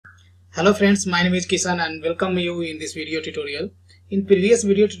Hello friends, my name is Kisan and welcome you in this video tutorial. In previous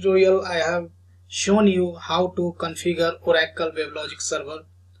video tutorial, I have shown you how to configure Oracle WebLogic server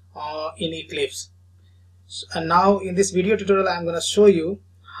in Eclipse. And now in this video tutorial, I am going to show you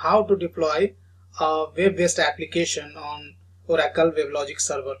how to deploy a web-based application on Oracle WebLogic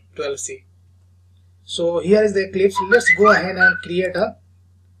server 12c. So here is the Eclipse. Let's go ahead and create a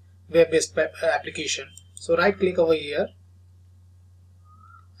web-based application. So right click over here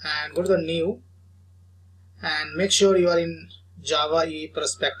and go to the new and make sure you are in Java EE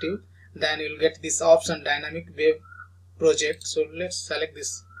perspective. Then you will get this option dynamic web project. So let's select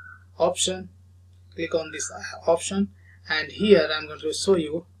this option, click on this option, and here I'm going to show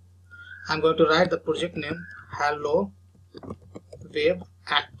you, I'm going to write the project name hello web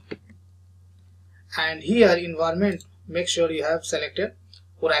app, and here environment, make sure you have selected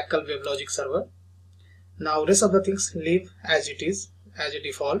Oracle WebLogic server. Now rest of the things leave as it is, as a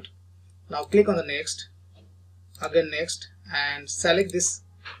default. Now click on the next, again next, and select this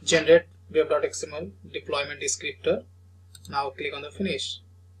generate web.xml deployment descriptor. Now click on the finish.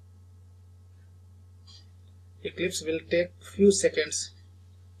 Eclipse will take few seconds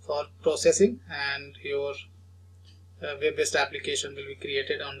for processing and your web-based application will be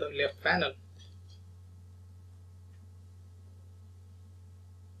created on the left panel.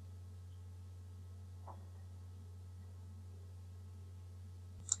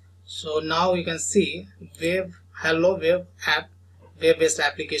 So now you can see hello web app web-based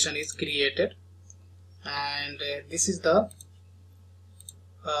application is created, and this is the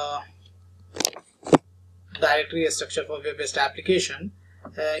directory structure for web-based application.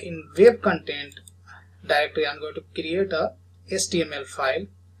 In web content directory, I'm going to create a HTML file.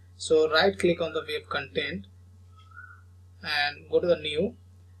 So right click on the web content and go to the new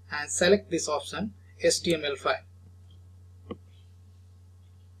and select this option HTML file.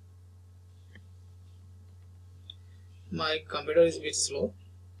 My computer is a bit slow.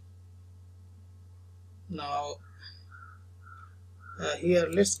 Now here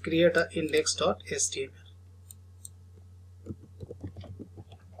let's create a index.html,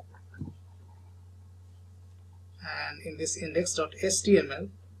 and in this index.html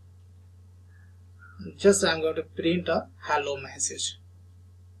just I'm going to print a hello message.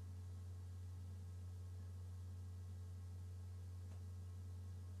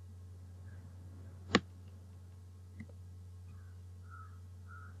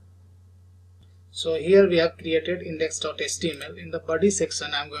 So here we have created index.html. In the body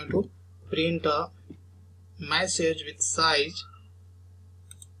section, I'm going to print a message with size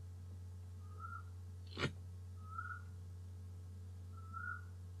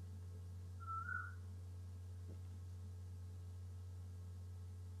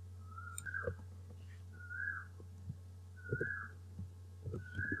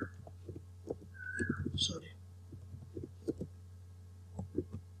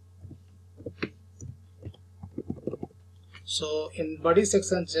So in body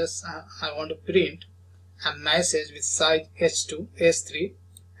section, just I want to print a message with size h2 h3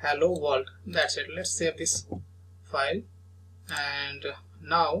 hello world. That's it. Let's save this file, and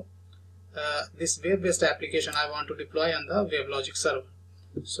now this web-based application I want to deploy on the WebLogic server.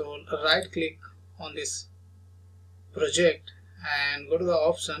 So right click on this project and go to the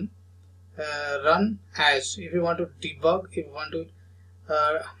option run as. If you want to debug, if you want to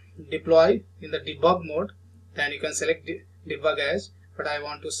deploy in the debug mode, then you can select debug as, but I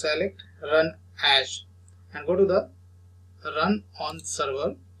want to select run as and go to the run on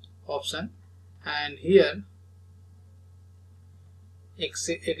server option, and here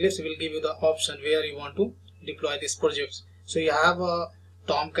Eclipse will give you the option where you want to deploy this project. So you have a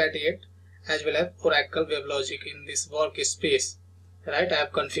Tomcat 8 as well as Oracle WebLogic in this workspace, right? I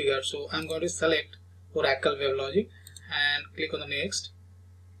have configured, so I'm going to select Oracle WebLogic and click on the next,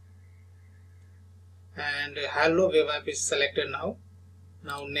 and hello web app is selected now.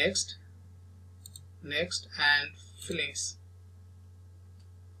 Now next and finish.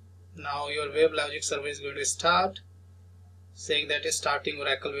 Now your WebLogic server is going to start, saying that is starting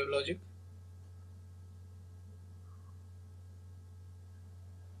Oracle WebLogic.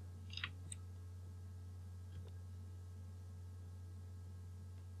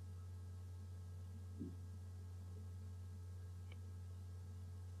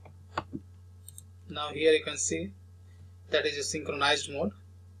 Now here you can see that is a synchronized mode.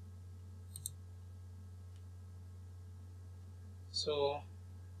 So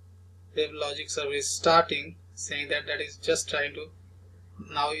WebLogic server is starting, saying that is just trying to,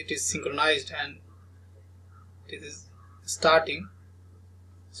 now it is synchronized and it is starting.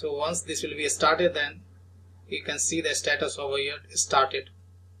 So once this will be started, then you can see the status over here started.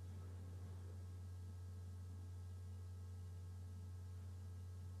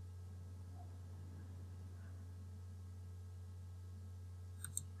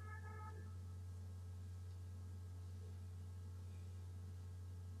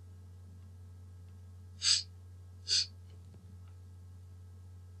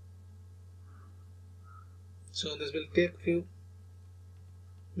 So this will take few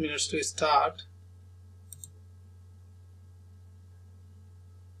minutes to start.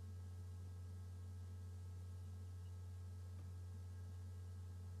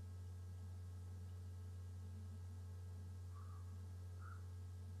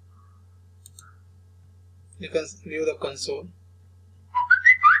 You can view the console.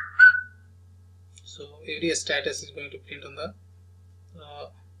 So every status is going to print on the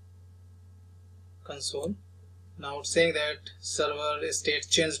console. Now it's saying that server state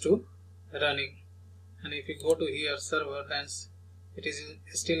changed to running, and if you go to here server, then it is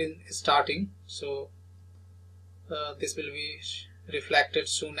still in starting. So this will be reflected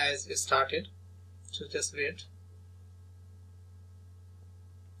soon as it started. So just wait.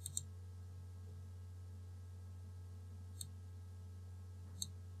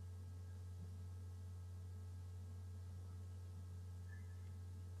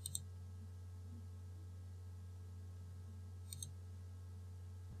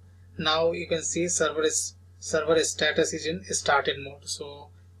 Now you can see server status is in started mode. So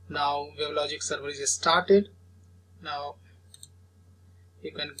now WebLogic server is started. Now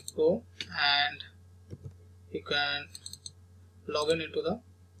you can go and you can log in into the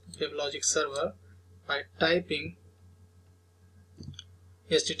WebLogic server by typing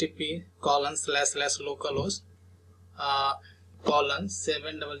http://localhost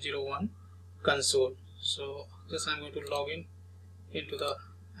 :7001 console. So just I'm going to log in into the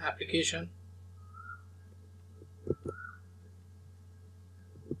application.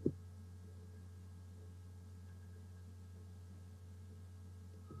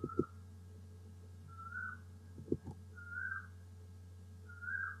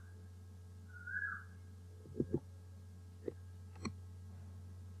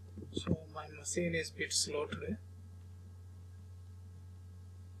 So my machine is a bit slow today.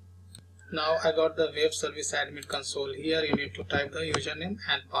 Now I got the web service admin console. Here you need to type the username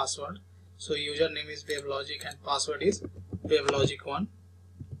and password. So username is weblogic and password is weblogic1,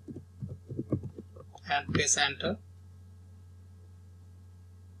 and press enter.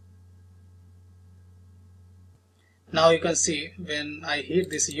 Now you can see when I hit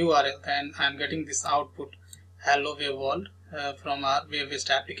this URL, then I am getting this output hello web world from our web-based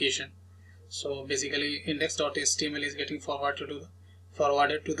application. So basically index.html is getting forwarded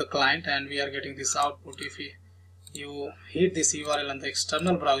to the client, and we are getting this output. If you hit this URL on the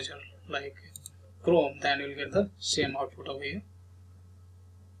external browser like Chrome, then you will get the same output over here.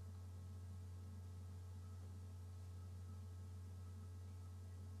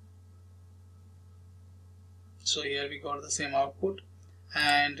 So here we got the same output,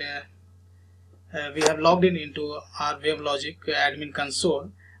 and we have logged in into our WebLogic admin console.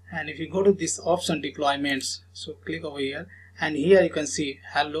 And if you go to this option deployments, so click over here, and here you can see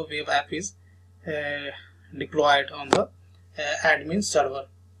hello web app is deployed on the admin server.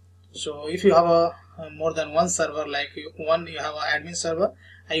 So if you have a more than one server, like you have an admin server,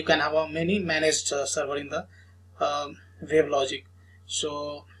 and you can have a many managed server in the WebLogic.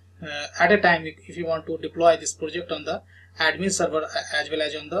 So at a time, if you want to deploy this project on the admin server as well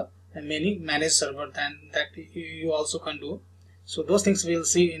as on the many managed server, then that you also can do. So those things we'll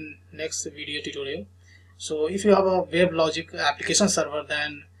see in next video tutorial. So if you have a WebLogic application server,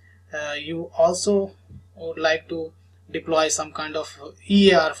 then you also would like to deploy some kind of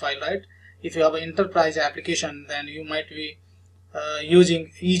EAR file, right? If you have an enterprise application, then you might be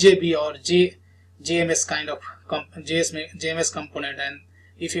using EJB or JMS kind of JMS component. And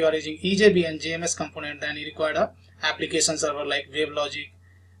if you are using EJB and JMS component, then you require a application server like WebLogic,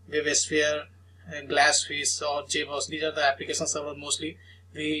 WebSphere, Glassfish or JBoss. These are the application server mostly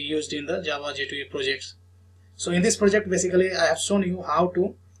we used in the Java J2E projects. So in this project, basically I have shown you how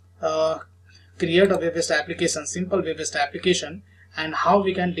to create a web-based application, simple web-based application, and how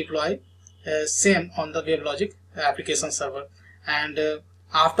we can deploy same on the WebLogic application server, and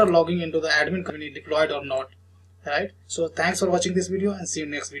after logging into the admin company deployed or not, right? So thanks for watching this video, and see you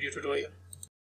next video tutorial.